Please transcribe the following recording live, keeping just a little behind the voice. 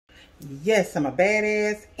Yes, I'm a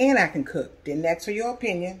badass and I can cook. Didn't ask for your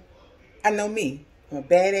opinion. I know me. I'm a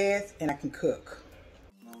badass and I can cook.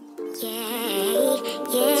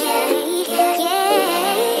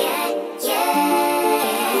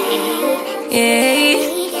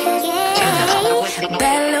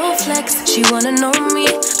 Bad little flex, she wanna know me.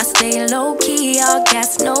 I stay low key, all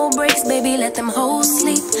gas, no brakes, baby, let them hoes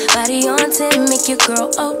sleep. Body on 10, make your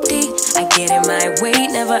girl OD. I get in my way,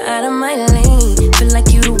 never out of my lane. Feel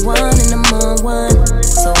like you the one and I'm on one.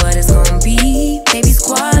 So what it's gonna be? Baby,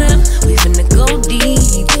 squad up, we finna go deep.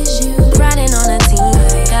 Riding on a team,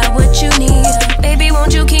 got what you need. Baby,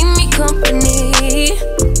 won't you keep me company?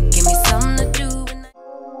 Give me something to do.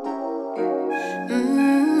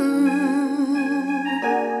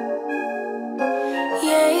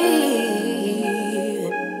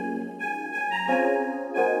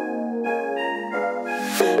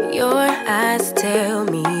 Your eyes tell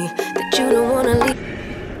me that you don't wanna leave.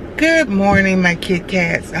 Good morning, my Kit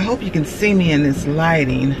Kats. I hope you can see me in this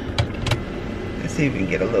lighting. Let's see if we can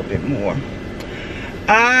get a little bit more.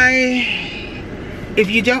 If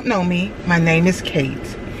you don't know me, my name is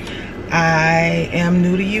Kate. I am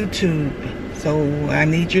new to YouTube, so I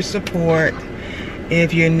need your support.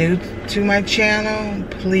 If you're new to my channel,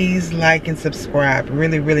 please like and subscribe.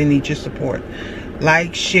 Really need your support.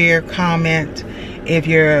 Like, share, comment. If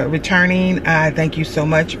you're returning, thank you so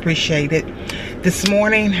much. Appreciate it. This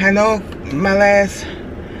morning, I know my last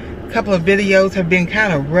couple of videos have been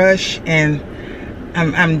kind of rushed, and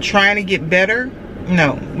I'm trying to get better.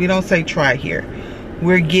 No, we don't say try here.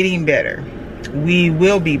 We're getting better. We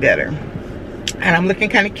will be better. And I'm looking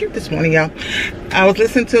kind of cute this morning, y'all. I was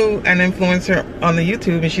listening to an influencer on the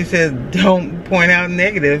YouTube, and she said, don't point out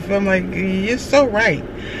negative. I'm like, you're so right.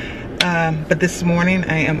 But this morning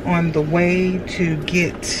I am on the way to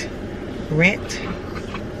get rent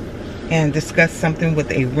and discuss something with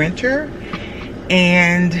a renter,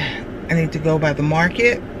 and I need to go by the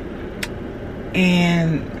market,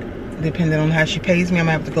 and depending on how she pays me, I'm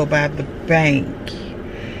gonna have to go by the bank.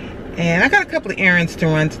 And I got a couple of errands to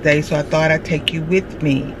run today, so I thought I'd take you with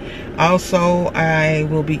me. Also, I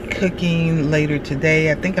will be cooking later today.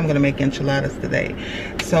 I think I'm going to make enchiladas today.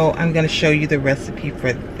 So I'm going to show you the recipe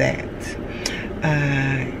for that.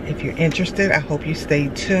 If you're interested, I hope you stay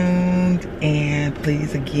tuned. And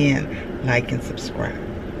please, again, like and subscribe.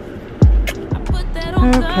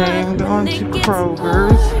 Okay, I'm going to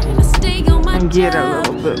KROGERS and get a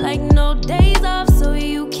little bit. Like no days off, so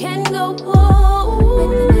you can go home.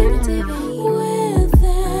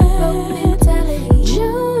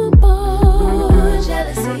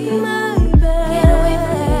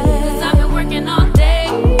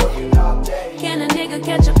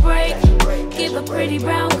 Pretty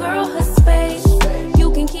brown girl, her space.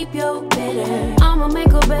 You can keep your bitter. I'ma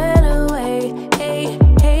make a better way. Hey,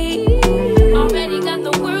 hey. Already got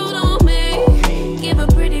the world on me. Give a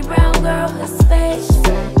pretty brown girl her space.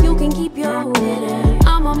 You can keep your bitter.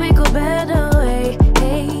 I'ma make a better way.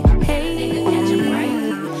 Hey, hey.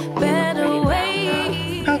 Better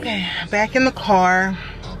way. Okay, back in the car.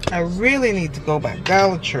 I really need to go by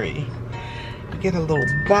Dollar Tree. Get a little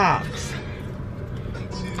box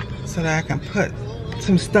so that I can put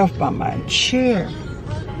some stuff by my chair.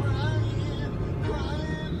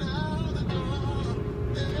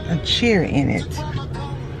 A chair in it.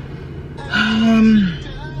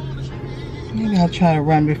 Maybe I'll try to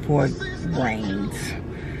run before it rains.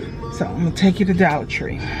 So I'm gonna take you to Dollar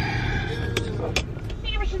Tree.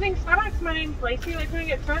 Hey, what you think, Starbucks? My name's Lacey. What can I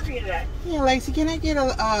get started for you today? Yeah, Lacey, can I get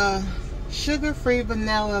a sugar-free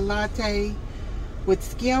vanilla latte with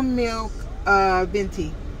skim milk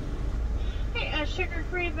venti? Hey, a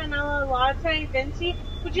sugar-free vanilla latte, venti.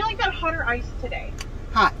 Would you like that hot or iced today?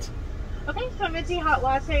 Hot. Okay, so venti hot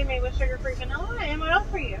latte made with sugar-free vanilla. And what else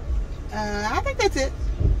for you? I think that's it.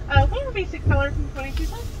 Okay, the basic color from 22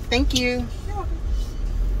 cents. Thank you. You're welcome.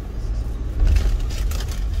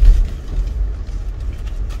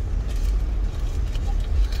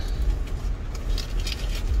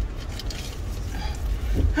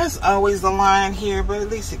 There's always a line here, but at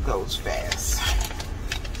least it goes fast.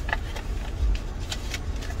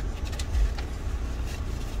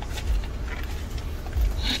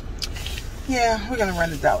 Yeah, we're gonna run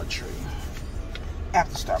to Dollar Tree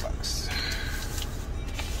after Starbucks.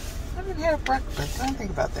 I didn't have breakfast. I didn't think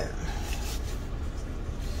about that.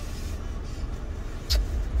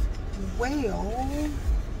 Well,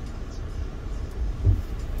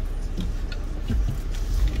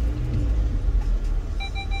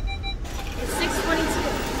 It's 6:22.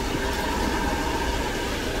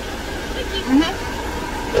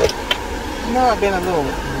 you know I've been a little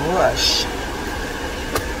rush.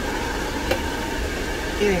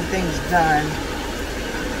 getting things done.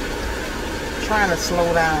 Trying to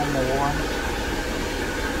slow down more.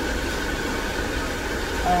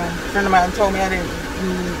 A friend of mine told me I didn't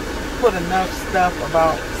put enough stuff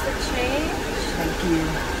about. The change. Thank you.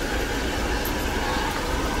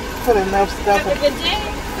 Put enough stuff. Have a good day.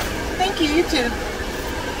 Thank you. You too.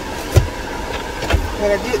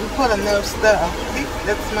 But I didn't put enough stuff. See,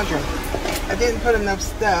 that's my drink. I didn't put enough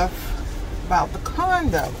stuff about the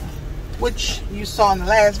condo, which you saw in the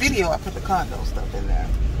last video. I put the condo stuff in there.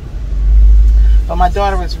 But my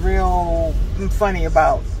daughter was real funny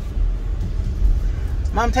about,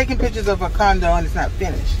 Mom, taking pictures of a condo and it's not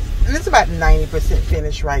finished. And it's about 90%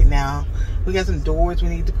 finished right now. We got some doors we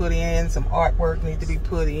need to put in, some artwork need to be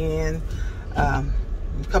put in, a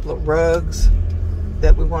couple of rugs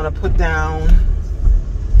that we want to put down,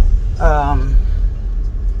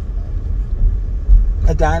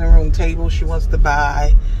 a dining room table she wants to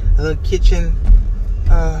buy, a little kitchen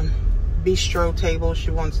bistro table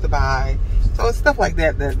she wants to buy. So it's stuff like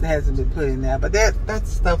that that hasn't been put in there, but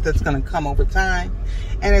that's stuff that's going to come over time.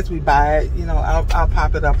 And as we buy it, you know, I'll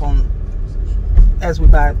pop it up on, as we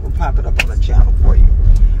buy it, we'll pop it up on the channel for you.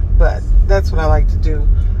 But that's what I like to do.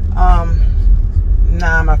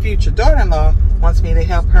 Now my future daughter-in-law wants me to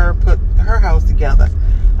help her put her house together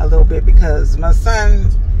a little bit, because my son,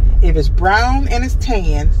 if it's brown and it's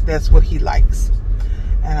tan, that's what he likes.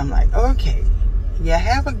 And I'm like, okay, you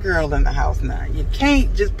have a girl in the house now. You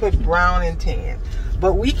can't just put brown and tan.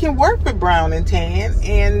 But we can work with brown and tan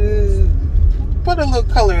and put a little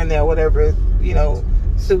color in there, whatever, you know,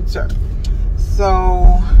 suits her.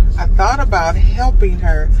 So I thought about helping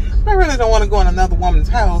her. I really don't want to go in another woman's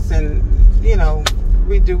house and, you know,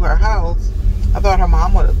 redo her house. I thought her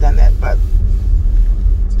mom would have done that, but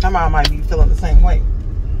her mom might be feeling the same way.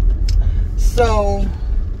 So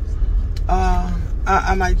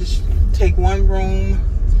I might just take one room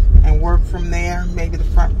and work from there. Maybe the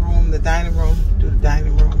front room, the dining room, do the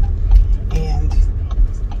dining room, and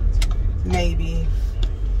maybe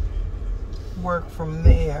work from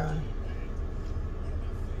there.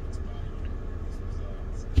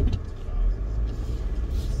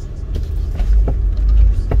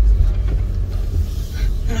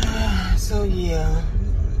 So yeah,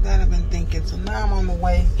 that I've been thinking. So now I'm on the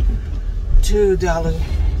way to Dollar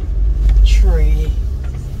Tree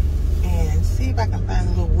and see if I can find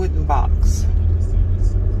a little wooden box.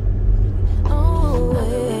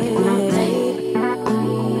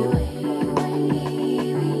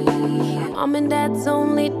 Mom and Dad's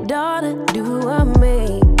only daughter, do I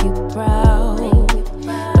make you proud?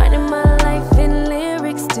 Writing my life in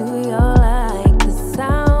lyrics, do you like the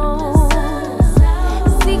sound?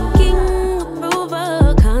 Seeking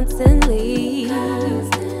approval constantly.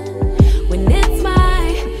 When it's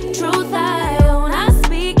my truth I own, I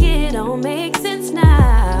speak, it don't make sense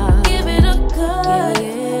now. Give it a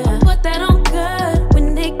cut, put that on cut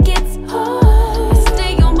when it gets hard.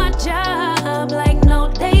 Stay on my job like no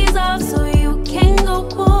days off, so you can go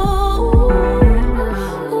pull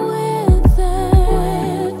with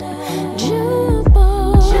that jump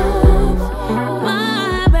off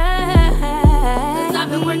my back. 'Cause I've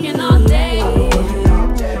been working all day.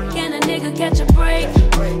 Can a nigga catch a break?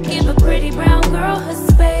 Give a pretty brown girl her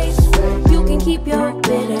space. You can keep your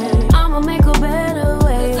bitter, I'ma make a better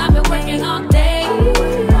way. 'Cause I've been working all day.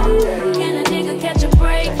 Can a nigga catch a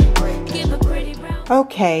break? Give a pretty brown.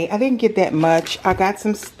 Okay, I didn't get that much. I got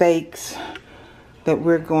some steaks that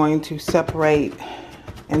we're going to separate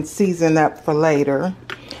and season up for later.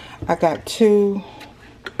 I got 2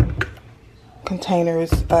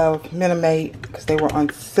 containers of Minute Maid because they were on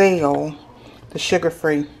sale. The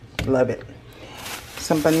sugar-free, love it.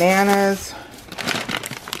 Some bananas,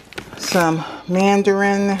 some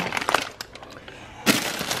mandarin,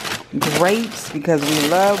 grapes because we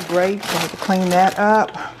love grapes. I have to clean that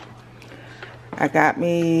up. I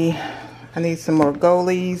need some more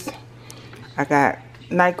goalies. I got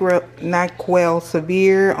NyQuil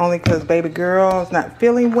Severe only because baby girl is not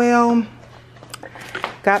feeling well.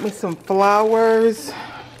 Got me some flowers.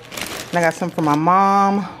 And I got some for my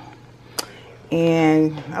mom.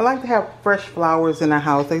 And I like to have fresh flowers in the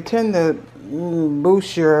house. They tend to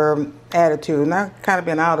boost your attitude. And I've kind of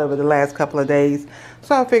been out of it the last couple of days.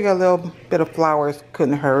 So I figure a little bit of flowers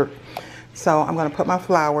couldn't hurt. So I'm going to put my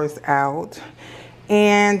flowers out.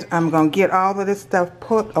 And I'm going to get all of this stuff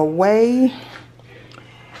put away.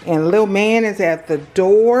 And little man is at the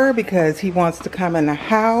door because he wants to come in the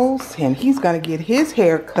house. And he's going to get his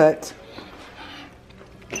hair cut.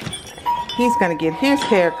 He's going to get his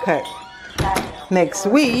hair cut next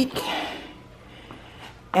week.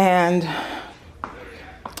 And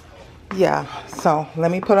Yeah, so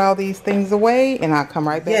let me put all these things away and I'll come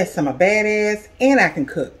right back. Yes, I'm a badass and I can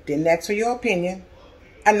cook. Didn't ask for your opinion.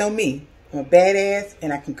 I know me. I'm a badass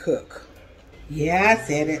and I can cook. Yeah, I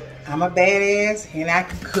said it. I'm a badass and I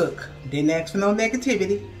can cook. Didn't ask for no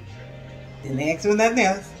negativity. Didn't ask for nothing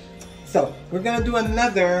else. So we're gonna do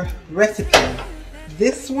another recipe.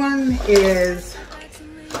 This one is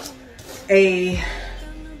a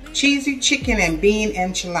cheesy chicken and bean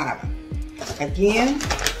enchilada. Again,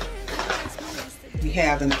 we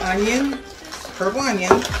have an onion, purple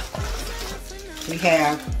onion. We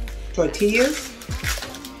have tortillas.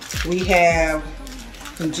 We have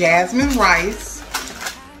some jasmine rice.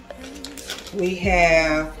 We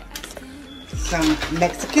have some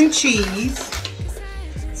Mexican cheese,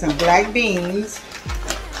 some black beans.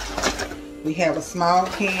 We have a small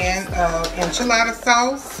can of enchilada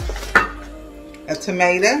sauce, a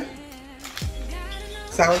tomato,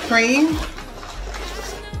 sour cream,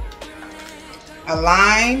 a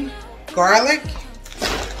lime, garlic,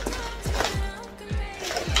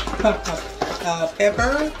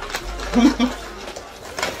 pepper,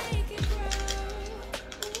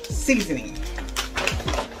 seasoning,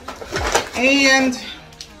 and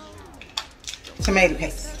tomato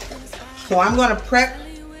paste. So I'm going to prep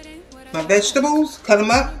my vegetables, cut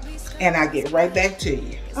them up, and I'll get right back to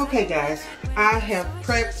you. Okay guys, I have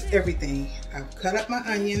prepped everything. I've cut up my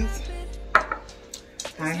onions.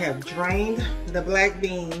 I have drained the black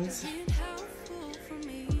beans.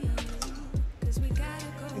 Let's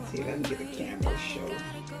see if I can get the camera to show.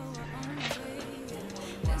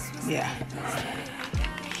 Yeah.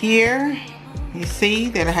 Here, you see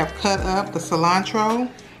that I have cut up the cilantro,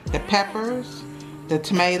 the peppers, the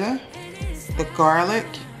tomato, the garlic,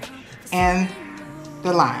 and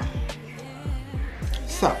the lime.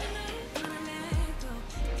 So,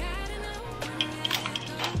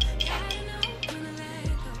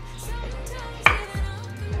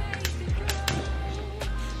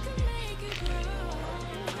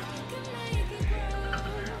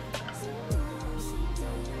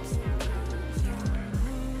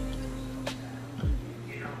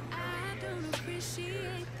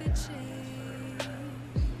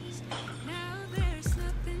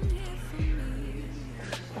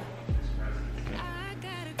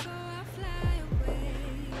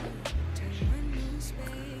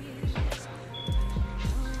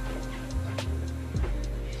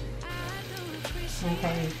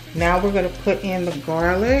 okay, now we're going to put in the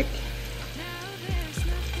garlic.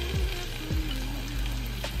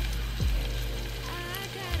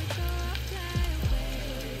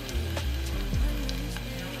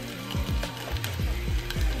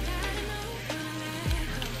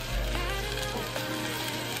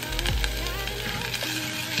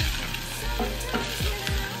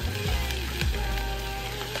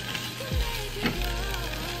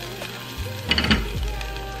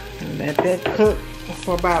 And let that cook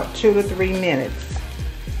for about 2 to 3 minutes.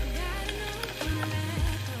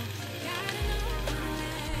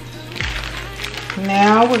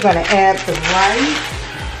 Now we're going to add the rice.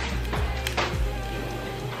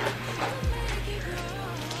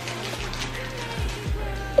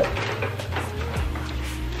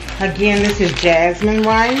 Again, this is jasmine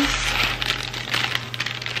rice.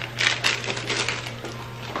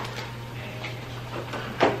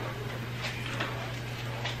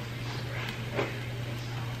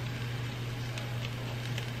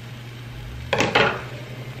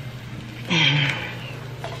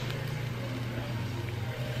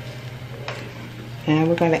 And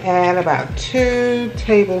we're going to add about 2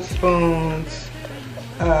 tablespoons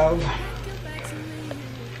of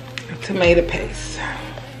tomato paste.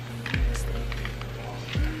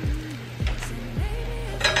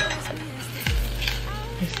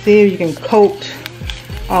 See if you can coat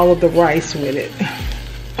all of the rice with it.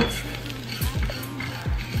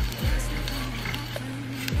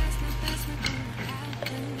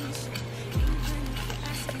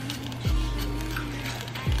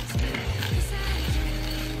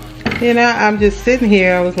 You know, I'm just sitting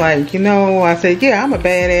here, I was like, you know, I said, yeah, I'm a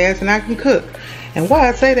badass and I can cook. And why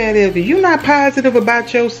I say that is, if you're not positive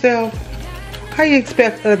about yourself, how you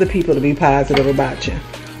expect other people to be positive about you?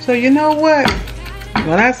 So you know what?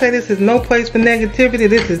 When I say this is no place for negativity,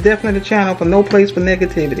 this is definitely the channel for no place for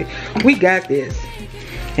negativity. We got this.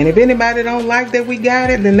 And if anybody don't like that we got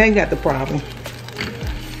it, then they got the problem.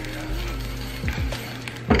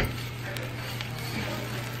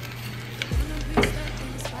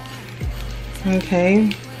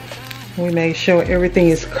 Okay, we make sure everything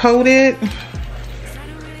is coated.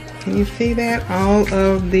 Can you see that? All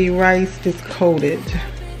of the rice is coated.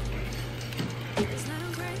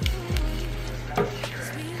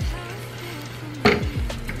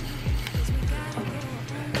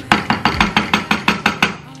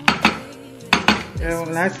 Girl,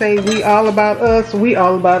 when I say we all about us, we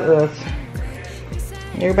all about us.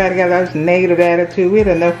 Everybody got this negative attitude. We had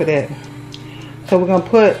enough of that. So we're going to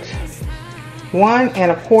put 1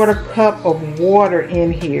 1/4 cup of water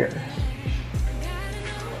in here.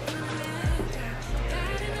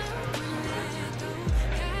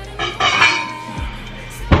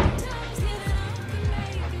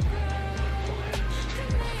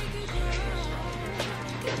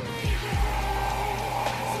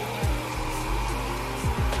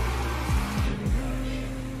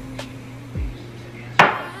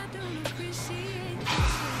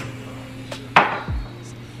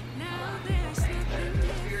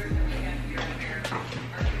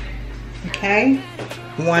 Okay,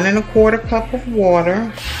 1 1/4 cup of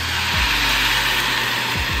water.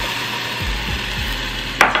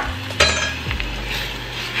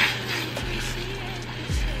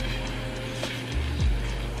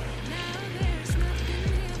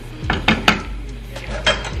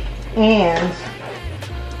 And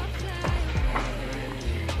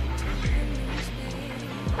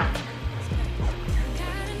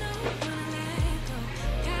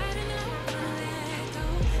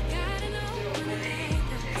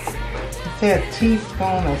a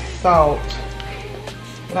teaspoon of salt,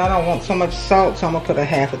 but I don't want so much salt, so I'm gonna put a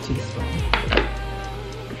 1/2 teaspoon.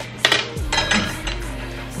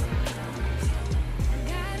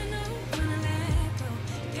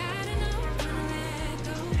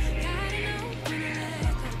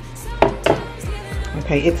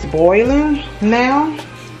 Okay, it's boiling now,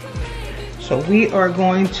 so we are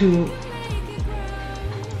going to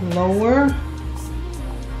lower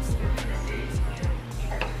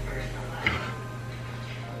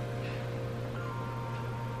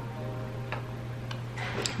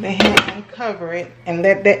the hand and cover it and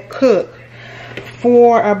let that cook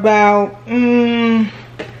for about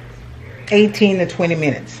 18 to 20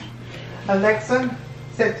 minutes. Alexa,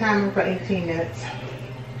 set timer for 18 minutes.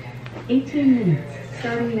 18 minutes,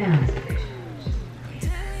 starting now.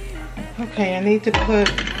 Okay, I need to put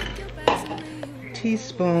a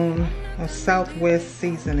teaspoon of Southwest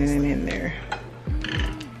seasoning in there.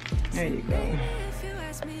 There you go.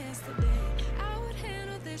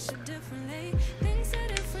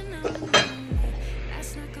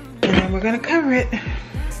 And then we're gonna cover it.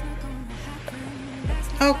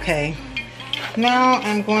 Okay, now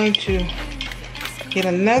I'm going to get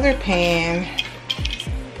another pan,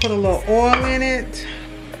 put a little oil in it.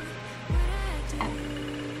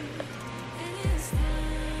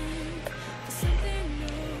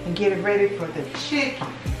 And get it ready for the chicken.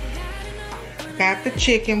 Got the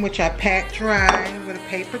chicken, which I packed dry with a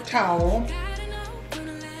paper towel.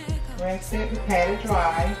 Rinse it and pat it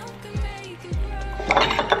dry.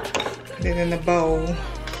 Put it in the bowl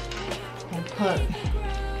and put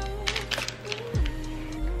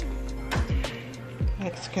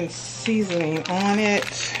Mexican seasoning on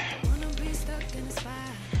it.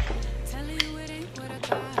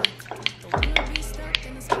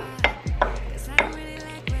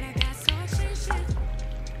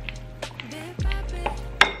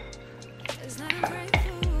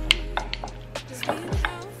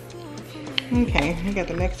 Okay, we got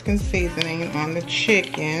the Mexican seasoning on the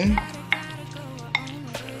chicken.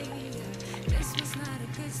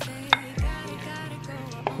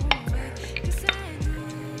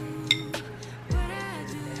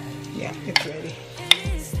 Yeah, it's ready.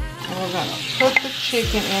 And we're gonna put the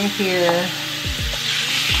chicken in here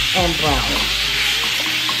and brown it.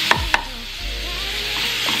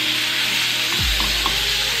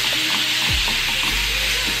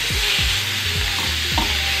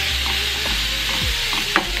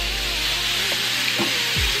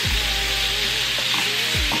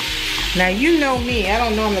 Now you know me, I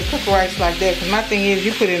don't normally cook rice like that because my thing is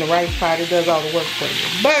you put it in a rice pot, it does all the work for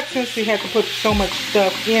you. But since we had to put so much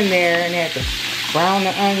stuff in there and had to brown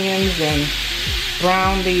the onions and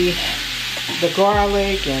brown the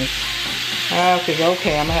garlic, and I figured,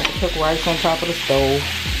 okay, I'm gonna have to cook rice on top of the stove.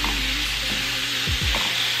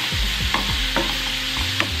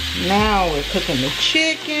 Now we're cooking the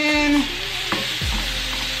chicken.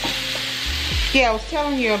 Yeah, I was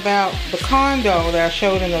telling you about the condo that I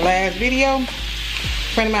showed in the last video. A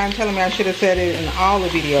friend of mine telling me I should have said it in all the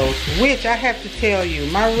videos, which I have to tell you,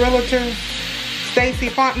 my realtor, Stacy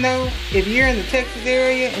Fontenot, if you're in the Texas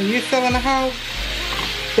area and you're selling a house,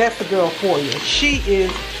 that's the girl for you. She is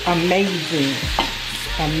amazing.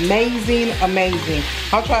 Amazing, amazing.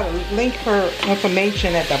 I'll try to link her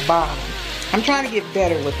information at the bottom. I'm trying to get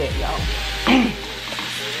better with it, y'all.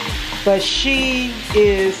 But she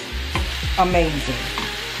is amazing.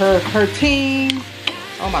 Her team,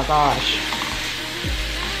 oh my gosh.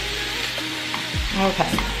 Okay.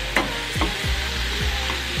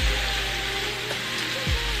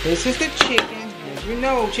 This is the chicken. As you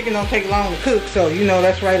know, chicken don't take long to cook, so you know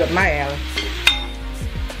that's right up my alley.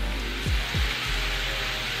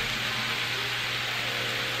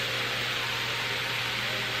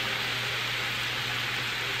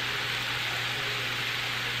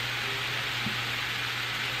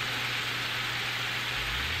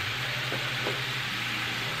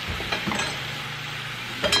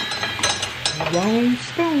 Long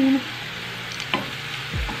spoon.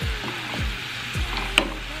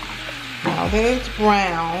 Now that it's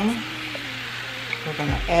brown, we're going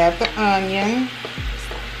to add the onion.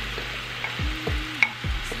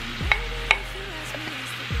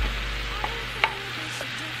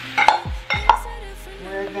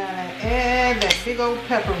 We're going to add that big old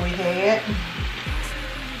pepper we had.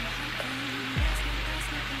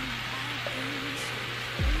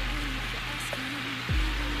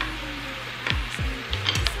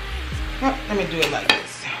 Oh, let me do it like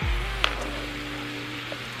this.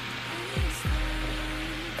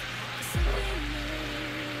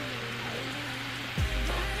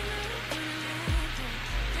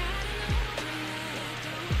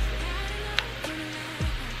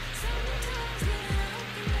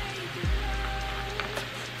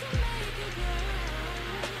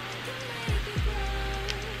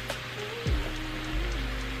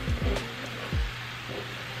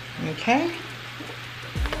 Okay.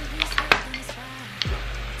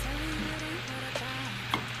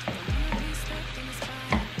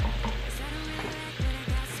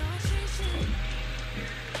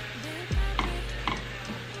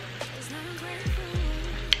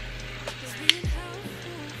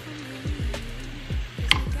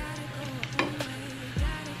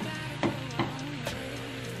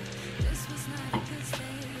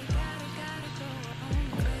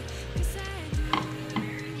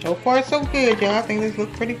 So far, so good, y'all. I think this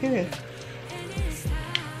looks pretty good.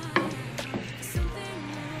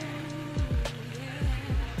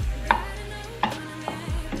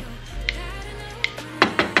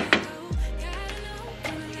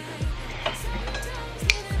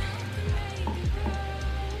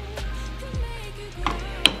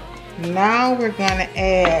 Now we're gonna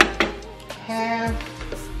add half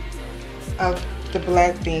of the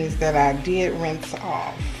black beans that I did rinse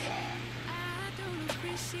off.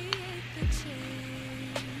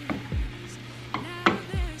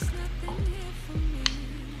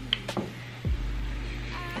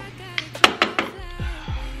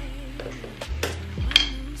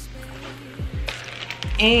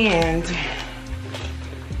 And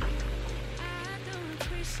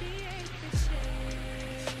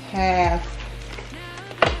half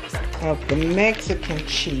of the Mexican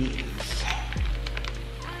cheese.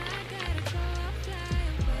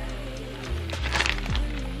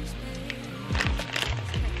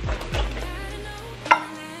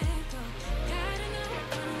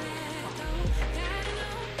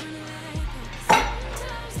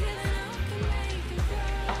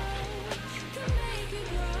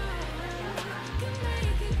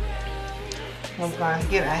 I'm going to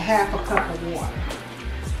get a half a cup of water.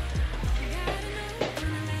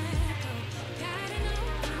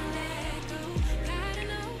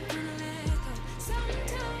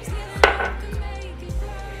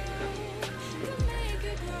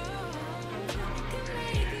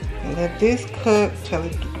 Let this cook till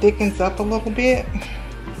it thickens up a little bit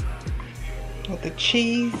with the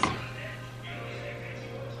cheese.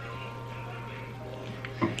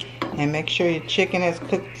 And make sure your chicken is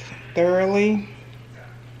cooked thoroughly.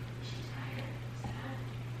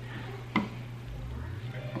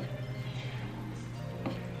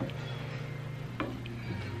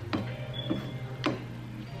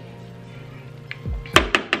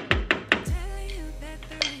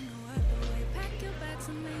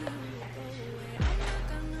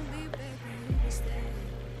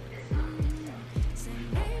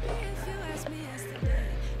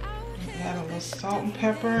 Add a little salt and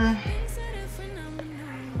pepper.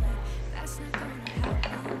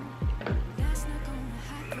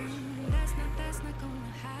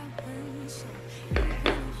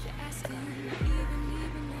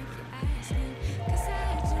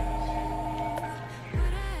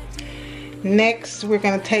 Next, we're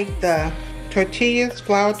going to take the tortillas,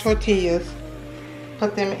 flour tortillas,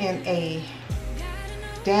 put them in a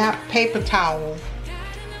damp paper towel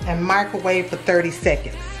and microwave for 30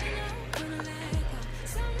 seconds.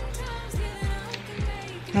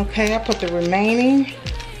 Okay, I put the remaining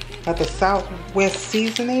of the Southwest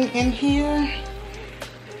seasoning in here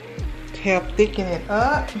to help thicken it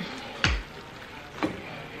up.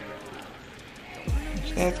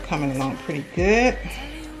 That's coming along pretty good.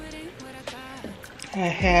 I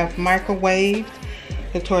have microwaved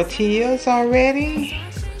the tortillas already.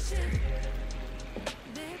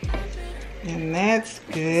 And that's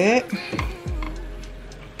good.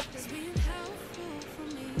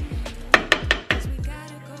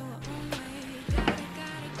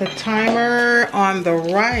 The timer on the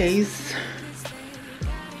rice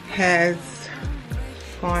has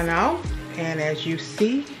gone off, and as you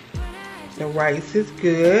see, the rice is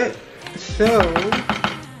good. So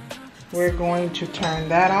we're going to turn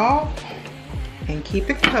that off and keep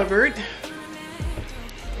it covered,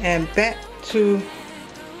 and back to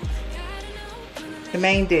the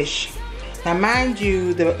main dish. Now mind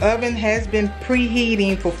you, the oven has been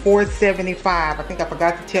preheating for 475. I think I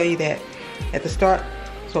forgot to tell you that at the start.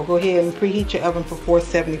 So go ahead and preheat your oven for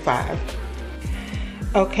 475.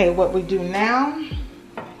 Okay, what we do now,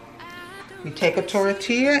 we take a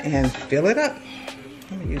tortilla and fill it up.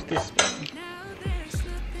 Let me use this spoon.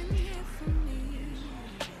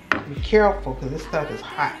 Be careful because this stuff is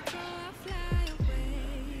hot.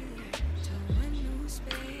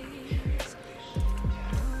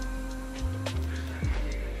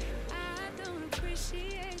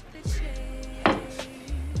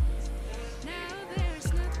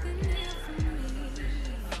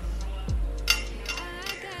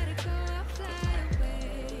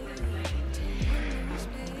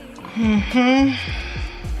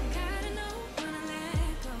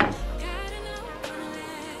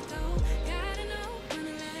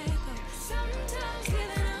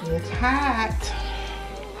 It's hot.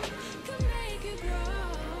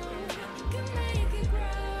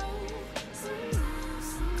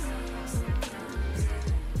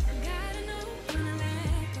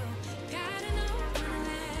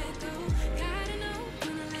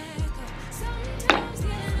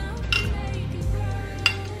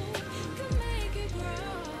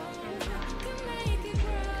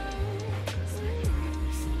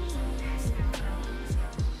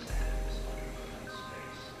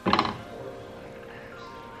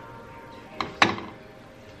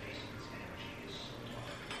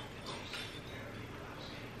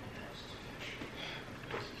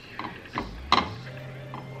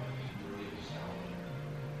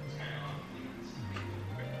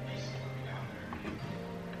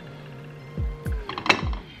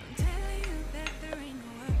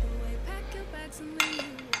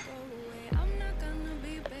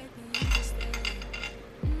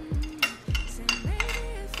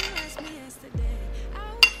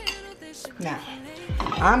 Now,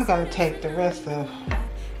 I'm going to take the rest of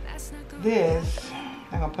this.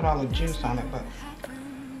 I'm going to put all the juice on it, but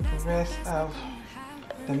the rest of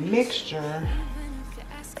the mixture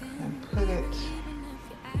and put it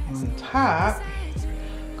on top,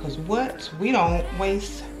 because what? We don't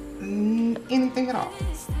waste anything at all.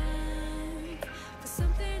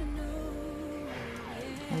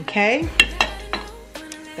 Okay?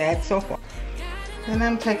 That's so far. Then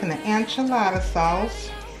I'm taking the enchilada sauce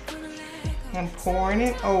and pouring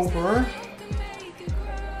it over.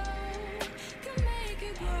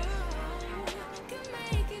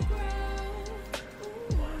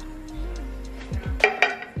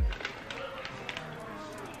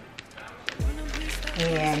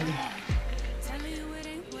 And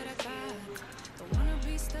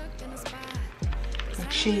the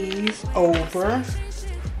cheese over.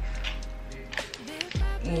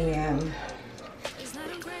 And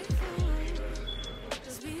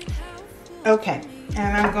okay,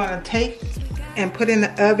 and I'm going to take and put in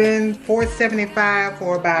the oven 475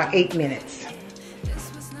 for about 8 minutes.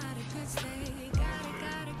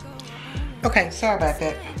 Okay, sorry about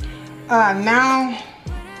that. Now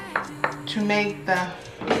to make the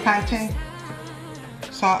plantain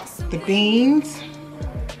sauce, the beans,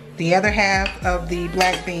 the other half of the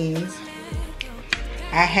black beans,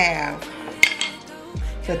 I have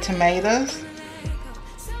the tomatoes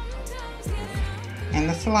and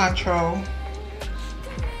the cilantro,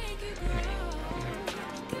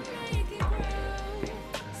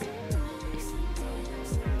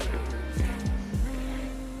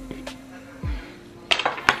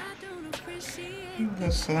 the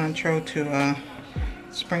cilantro to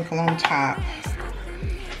sprinkle on top.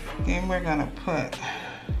 Then we're gonna put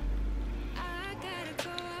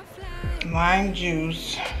lime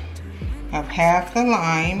juice of half the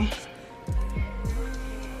lime.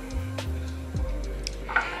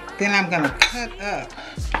 Then I'm gonna cut up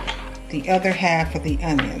the other half of the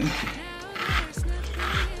onion.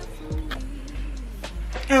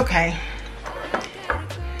 Okay.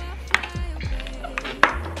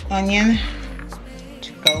 Onion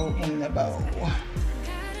to go in the bowl.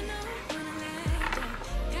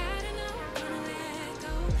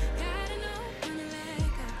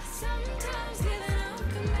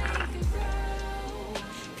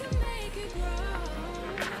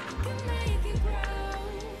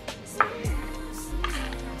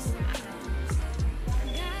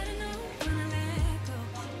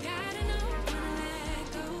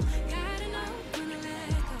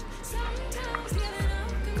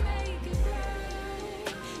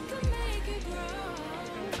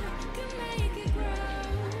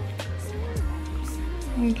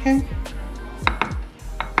 Okay.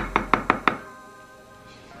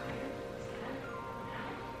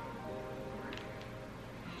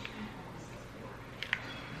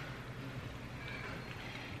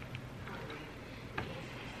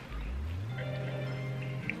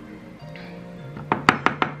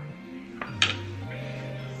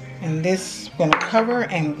 And this, I'm gonna cover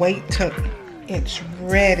and wait till it's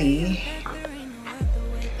ready.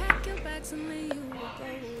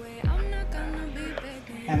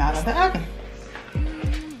 And out of the oven.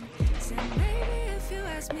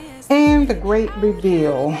 And the great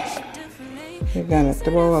reveal. We're gonna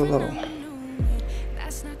throw a little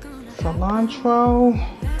cilantro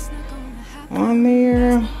on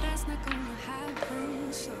there.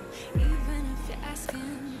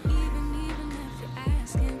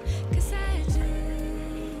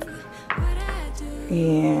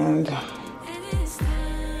 And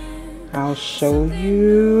I'll show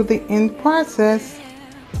you the end process.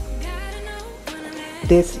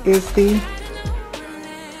 This is the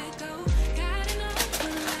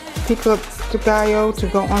pico de gallo to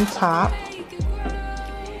go on top,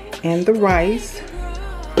 and the rice.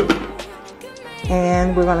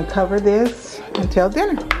 And we're going to cover this until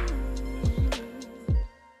dinner.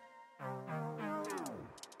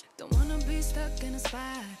 Don't wanna be stuck in a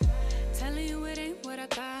spot, telling you it ain't what I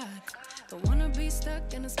thought. Don't wanna be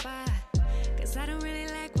stuck in a spot, cause I don't really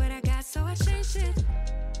like what I got, so I changed it.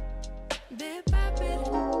 Bit by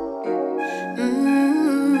bit.